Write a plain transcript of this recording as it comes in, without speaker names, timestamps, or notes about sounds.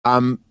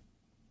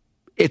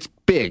It's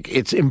big.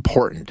 It's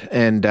important.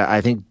 And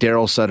I think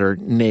Daryl Sutter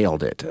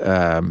nailed it.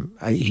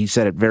 He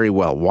said it very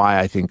well, why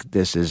I think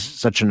this is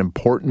such an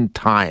important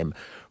time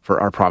for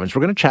our province.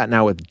 We're going to chat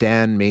now with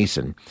Dan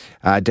Mason.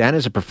 Dan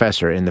is a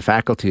professor in the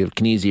Faculty of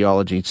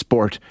Kinesiology,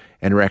 Sport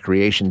and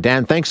Recreation.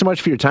 Dan, thanks so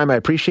much for your time. I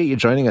appreciate you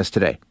joining us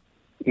today.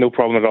 No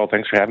problem at all.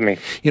 Thanks for having me.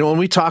 When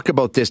we talk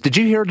about this, did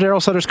you hear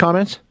Daryl Sutter's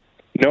comments?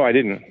 No, I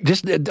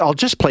didn't. I'll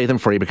just play them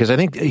for you because I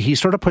think he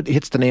sort of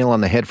hits the nail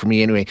on the head for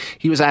me anyway.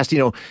 He was asked,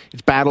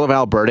 it's Battle of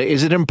Alberta.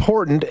 Is it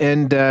important?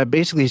 And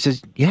basically he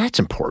says, yeah, it's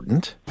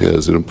important. Yeah,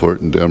 is it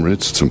important? Damn right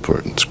it's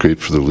important. It's great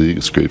for the league.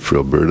 It's great for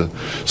Alberta,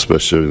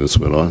 especially everything that's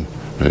went on,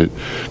 right?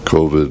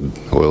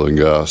 COVID, oil and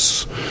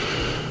gas,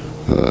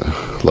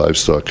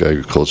 livestock,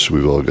 agriculture,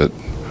 we've all got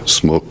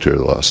smoked here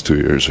the last 2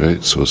 years,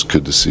 right? So it's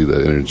good to see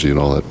that energy and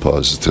all that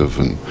positive,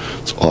 and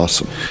it's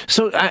awesome.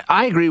 So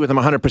I agree with him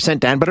 100%,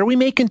 Dan, but are we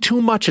making too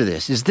much of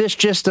this? Is this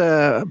just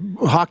a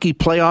hockey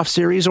playoff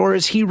series, or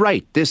is he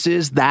right? This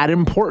is that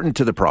important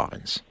to the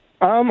province?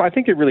 I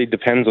think it really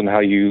depends on how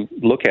you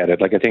look at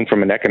it. Like, I think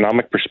from an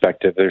economic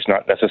perspective, there's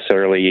not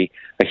necessarily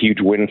a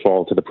huge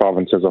windfall to the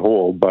province as a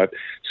whole, but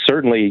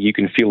certainly you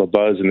can feel a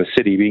buzz in the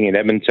city. Being in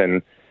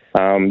Edmonton,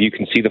 you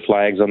can see the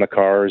flags on the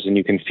cars, and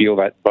you can feel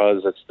that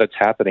buzz that's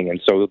happening.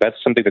 And so that's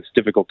something that's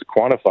difficult to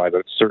quantify, but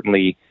it's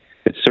certainly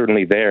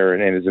there,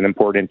 and is an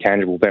important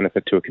intangible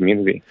benefit to a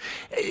community.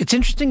 It's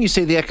interesting you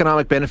say the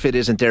economic benefit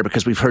isn't there,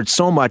 because we've heard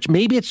so much.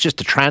 Maybe it's just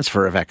a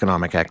transfer of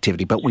economic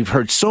activity, but we've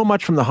heard so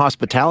much from the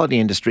hospitality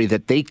industry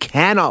that they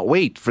cannot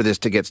wait for this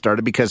to get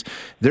started because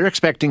they're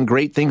expecting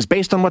great things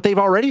based on what they've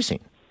already seen.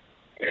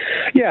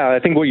 Yeah, I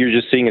think what you're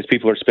just seeing is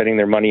people are spending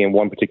their money in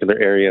one particular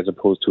area as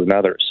opposed to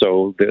another.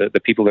 So the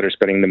people that are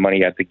spending the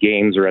money at the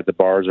games or at the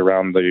bars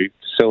around the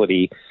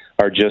facility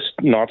are just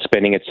not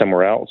spending it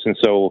somewhere else. And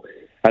so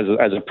as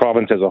a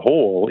province as a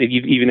whole,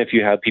 even if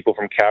you have people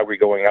from Calgary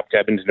going up to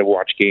Edmonton to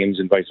watch games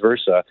and vice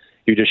versa,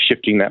 you're just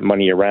shifting that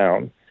money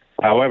around.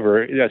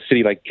 However, a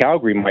city like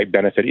Calgary might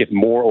benefit if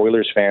more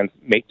Oilers fans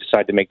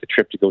decide to make the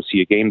trip to go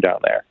see a game down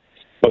there.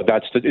 But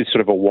it's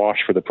sort of a wash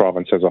for the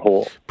province as a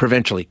whole.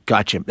 Provincially.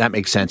 Gotcha. That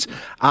makes sense.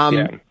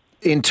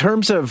 In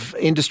terms of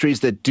industries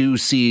that do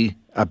see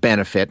a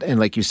benefit, and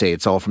like you say,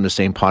 it's all from the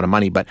same pot of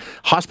money, but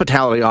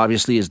hospitality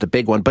obviously is the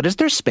big one. But is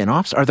there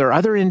spin-offs? Are there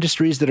other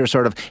industries that are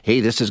sort of, hey,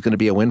 this is going to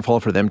be a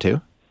windfall for them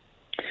too?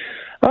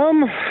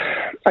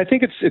 I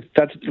think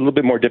that's a little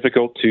bit more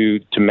difficult to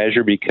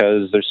measure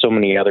because there's so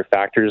many other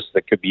factors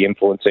that could be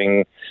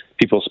influencing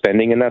people's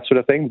spending and that sort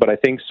of thing. But I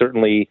think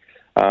certainly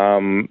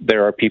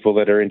there are people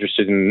that are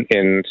interested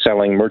in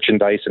selling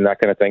merchandise and that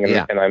kind of thing.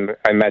 And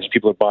I imagine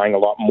people are buying a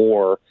lot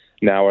more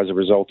now as a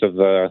result of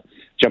the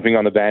jumping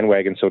on the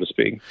bandwagon, so to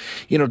speak.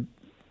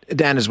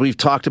 Dan, as we've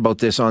talked about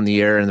this on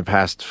the air in the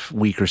past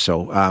week or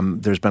so,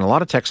 there's been a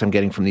lot of texts I'm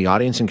getting from the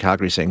audience in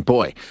Calgary saying,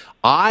 boy,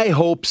 I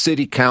hope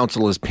City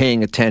Council is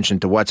paying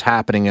attention to what's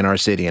happening in our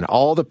city and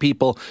all the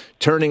people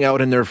turning out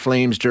in their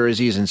Flames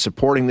jerseys and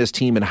supporting this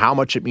team and how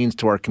much it means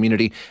to our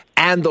community,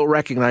 and they'll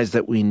recognize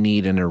that we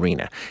need an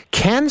arena.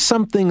 Can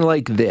something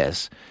like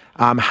this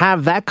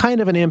have that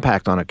kind of an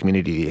impact on a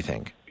community, do you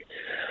think?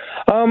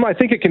 I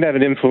think it can have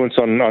an influence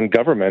on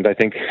government. I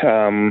think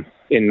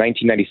in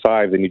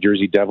 1995, the New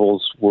Jersey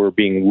Devils were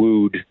being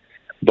wooed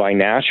by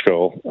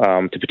Nashville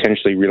to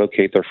potentially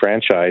relocate their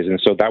franchise.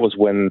 And so that was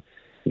when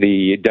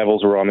the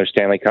Devils were on their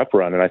Stanley Cup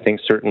run. And I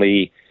think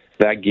certainly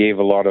that gave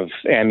a lot of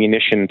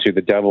ammunition to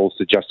the Devils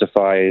to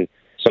justify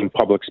some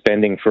public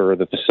spending for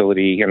the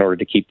facility in order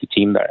to keep the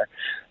team there.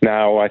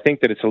 Now, I think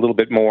that it's a little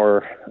bit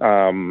more,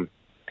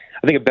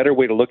 I think a better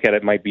way to look at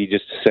it might be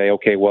just to say,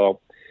 okay,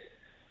 well,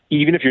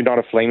 even if you're not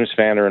a Flames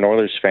fan or an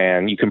Oilers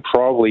fan, you can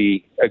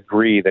probably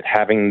agree that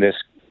having this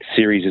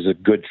series is a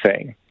good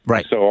thing.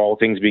 Right. So all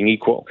things being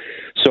equal.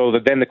 So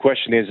then the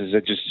question is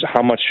it just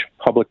how much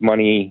public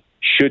money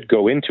should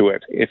go into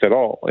it, if at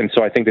all? And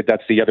so I think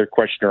that's the other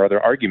question or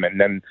other argument.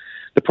 And then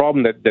the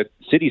problem that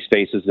cities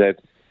face is that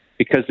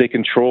because they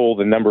control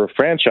the number of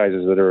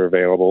franchises that are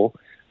available,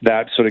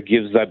 that sort of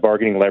gives that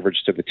bargaining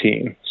leverage to the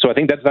team. So I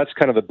think that's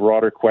kind of the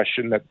broader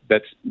question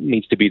that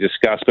needs to be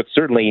discussed. But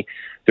certainly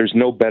there's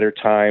no better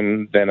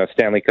time than a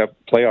Stanley Cup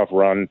playoff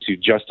run to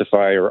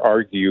justify or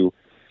argue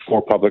for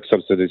public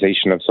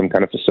subsidization of some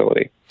kind of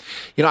facility.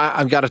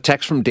 I've got a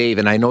text from Dave,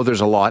 and I know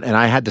there's a lot, and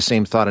I had the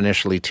same thought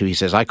initially too. He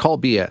says, I call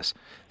BS.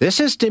 This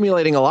is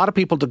stimulating a lot of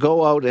people to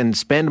go out and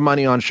spend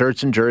money on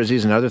shirts and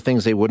jerseys and other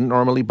things they wouldn't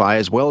normally buy,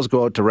 as well as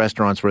go out to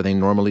restaurants where they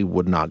normally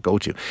would not go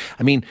to.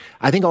 I mean,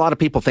 I think a lot of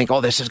people think, oh,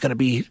 this is going to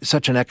be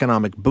such an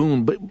economic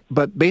boom.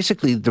 But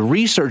basically, the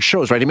research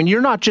shows, right? I mean,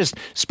 you're not just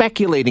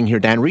speculating here,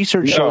 Dan.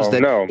 Research shows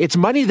that it's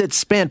money that's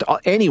spent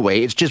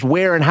anyway. It's just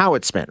where and how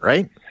it's spent,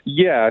 right?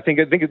 Yeah, I think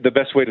the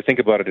best way to think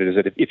about it is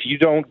that if you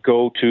don't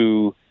go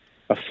to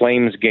a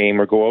Flames game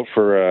or go out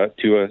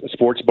to a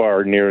sports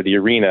bar near the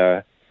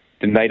arena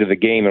the night of the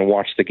game and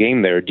watch the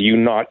game there, do you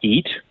not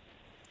eat?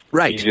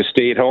 Right. You just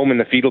stay at home in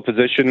the fetal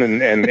position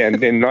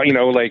and not,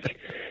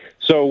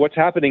 so what's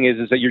happening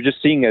is that you're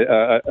just seeing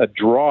a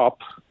drop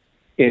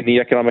in the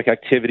economic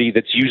activity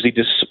that's usually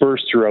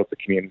dispersed throughout the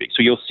community.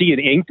 So you'll see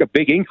a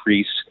big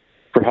increase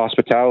for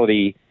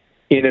hospitality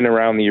in and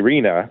around the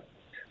arena,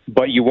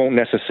 but you won't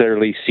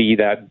necessarily see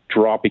that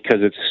drop because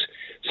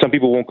some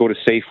people won't go to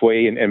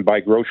Safeway and buy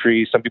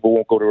groceries. Some people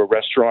won't go to a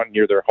restaurant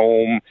near their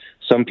home.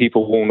 Some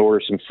people won't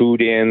order some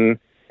food in.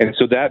 And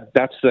so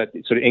that's that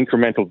sort of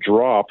incremental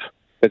drop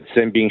that's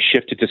then being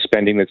shifted to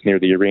spending that's near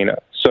the arena.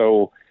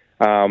 So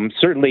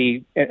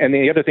certainly, and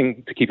the other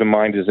thing to keep in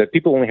mind is that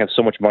people only have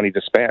so much money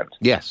to spend.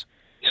 Yes.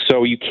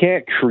 So you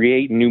can't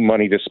create new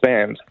money to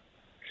spend.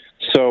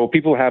 So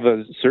people have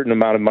a certain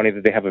amount of money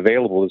that they have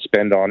available to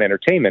spend on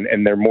entertainment,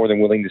 and they're more than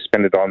willing to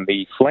spend it on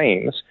the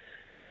Flames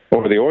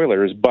or the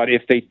Oilers. But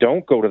if they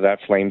don't go to that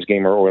Flames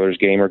game or Oilers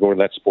game or go to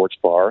that sports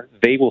bar,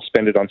 they will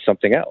spend it on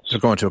something else. They're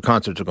going to a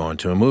concert, they're going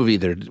to a movie,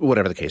 they're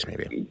whatever the case may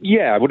be.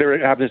 Yeah, whatever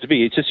it happens to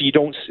be. It's just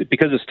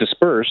because it's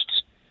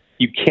dispersed,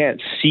 you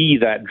can't see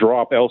that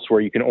drop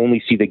elsewhere. You can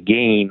only see the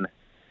gain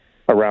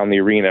around the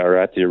arena or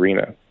at the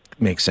arena.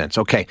 Makes sense.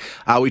 Okay.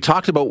 We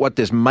talked about what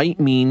this might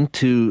mean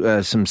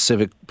to some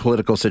civic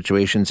political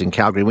situations in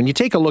Calgary. When you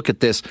take a look at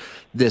this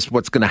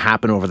what's going to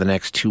happen over the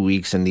next 2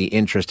 weeks and the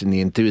interest and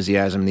the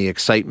enthusiasm, the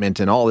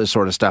excitement and all this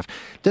sort of stuff,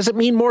 does it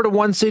mean more to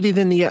one city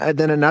than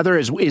another?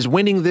 Is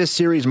winning this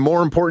series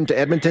more important to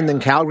Edmonton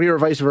than Calgary or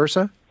vice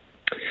versa?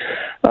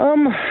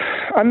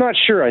 I'm not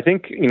sure. I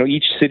think,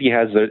 each city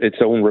has its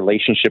own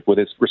relationship with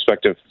its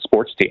respective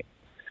sports team.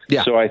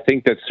 Yeah. So I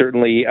think that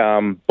certainly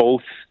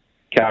both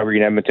Calgary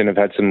and Edmonton have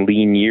had some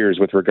lean years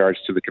with regards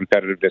to the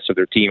competitiveness of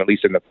their team, at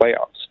least in the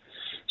playoffs.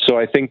 So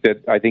I think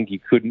you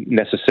couldn't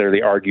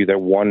necessarily argue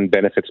that one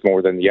benefits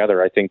more than the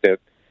other. I think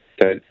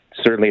that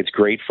certainly it's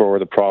great for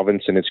the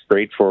province and it's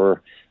great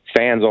for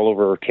fans all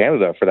over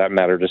Canada, for that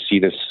matter, to see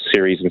this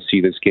series and see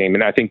this game.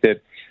 And I think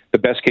that the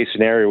best case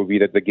scenario would be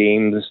that the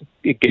game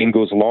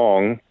goes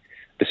long,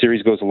 the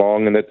series goes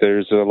along, and that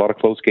there's a lot of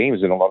close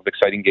games and a lot of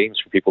exciting games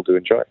for people to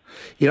enjoy.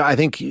 I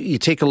think you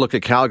take a look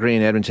at Calgary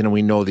and Edmonton, and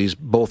we know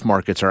both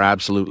markets are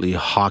absolutely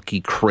hockey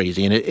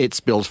crazy, and it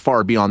spills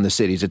far beyond the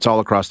cities. It's all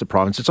across the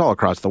province. It's all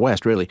across the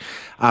West, really.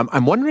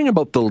 I'm wondering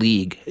about the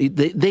league.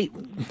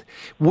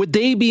 Would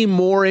they be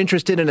more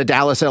interested in a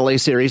Dallas-LA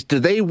series? Do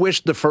they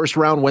wish the first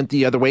round went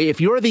the other way? If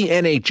you're the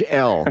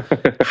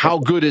NHL, how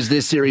good is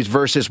this series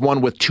versus one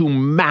with two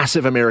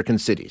massive American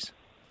cities?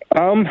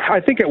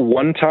 I think at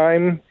one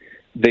time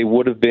they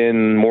would have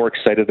been more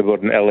excited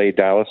about an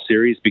LA-Dallas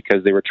series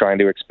because they were trying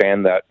to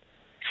expand that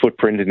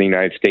footprint in the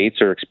United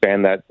States or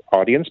expand that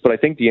audience. But I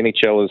think the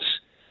NHL is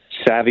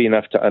savvy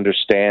enough to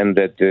understand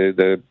that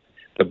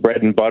the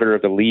bread and butter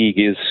of the league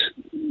is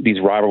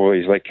these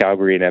rivalries like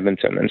Calgary and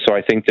Edmonton. And so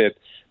I think that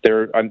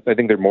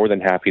they're more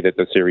than happy that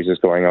the series is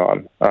going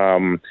on.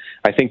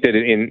 I think that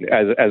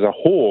as a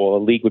whole,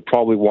 a league would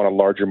probably want a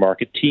larger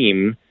market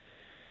team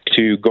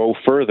to go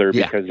further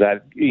because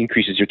that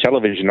increases your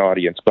television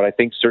audience. But I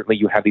think certainly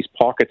you have these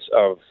pockets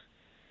of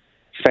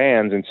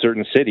fans in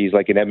certain cities,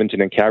 like in Edmonton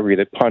and Calgary,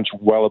 that punch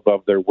well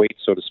above their weight,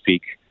 so to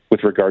speak,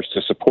 with regards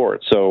to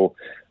support. So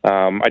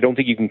I don't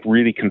think you can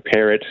really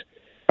compare it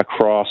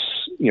across,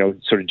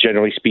 sort of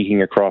generally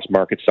speaking, across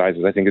market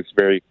sizes. I think it's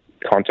very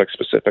context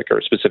specific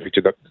or specific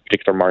to the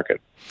particular market.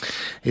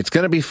 It's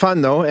going to be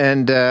fun, though,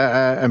 and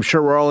I'm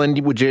sure we're all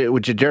in. Would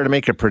you dare to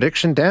make a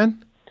prediction,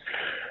 Dan?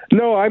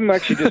 No, I'm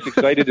actually just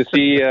excited to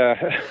see.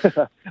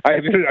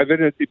 I've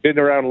been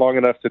around long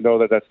enough to know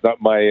that that's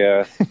not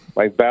my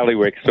my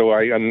bailiwick. So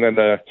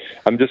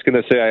I'm just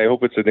gonna say I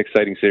hope it's an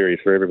exciting series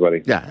for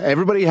everybody. Yeah,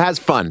 everybody has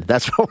fun.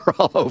 That's what we're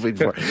all hoping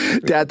for.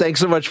 Dad, thanks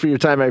so much for your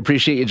time. I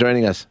appreciate you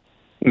joining us.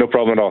 No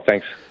problem at all.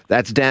 Thanks.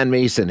 That's Dan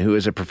Mason, who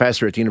is a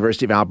professor at the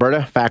University of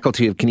Alberta,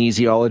 Faculty of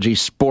Kinesiology,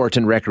 Sport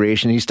and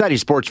Recreation. He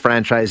studies sports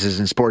franchises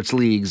and sports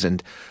leagues,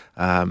 and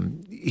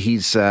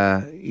he's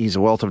a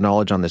wealth of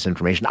knowledge on this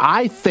information.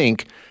 I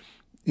think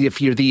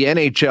if you're the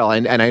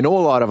NHL, and I know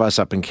a lot of us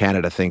up in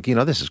Canada think,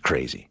 this is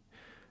crazy,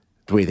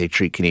 the way they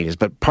treat Canadians.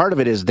 But part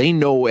of it is they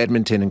know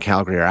Edmonton and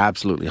Calgary are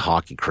absolutely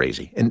hockey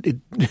crazy, and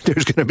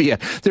there's going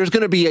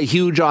to be a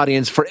huge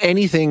audience for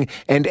anything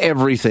and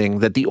everything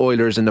that the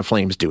Oilers and the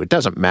Flames do. It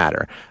doesn't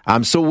matter.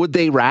 So would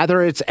they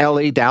rather it's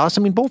LA, Dallas?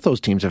 I mean, both those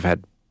teams have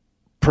had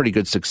pretty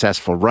good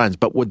successful runs,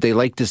 but would they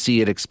like to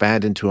see it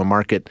expand into a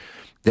market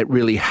that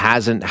really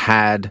hasn't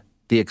had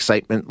the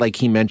excitement, like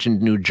he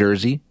mentioned, New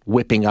Jersey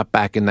whipping up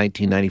back in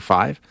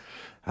 1995?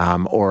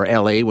 Or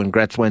LA when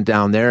Gretz went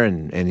down there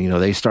and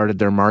they started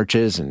their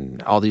marches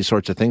and all these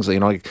sorts of things.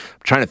 I'm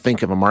trying to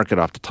think of a market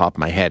off the top of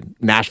my head.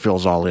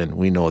 Nashville's all in.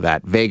 We know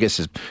that. Vegas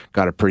has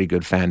got a pretty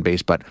good fan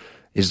base, but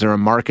is there a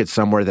market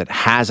somewhere that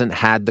hasn't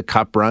had the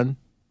cup run,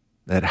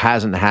 that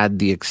hasn't had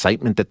the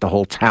excitement that the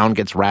whole town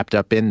gets wrapped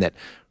up in, that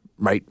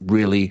might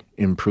really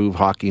improve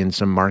hockey in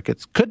some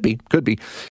markets? Could be.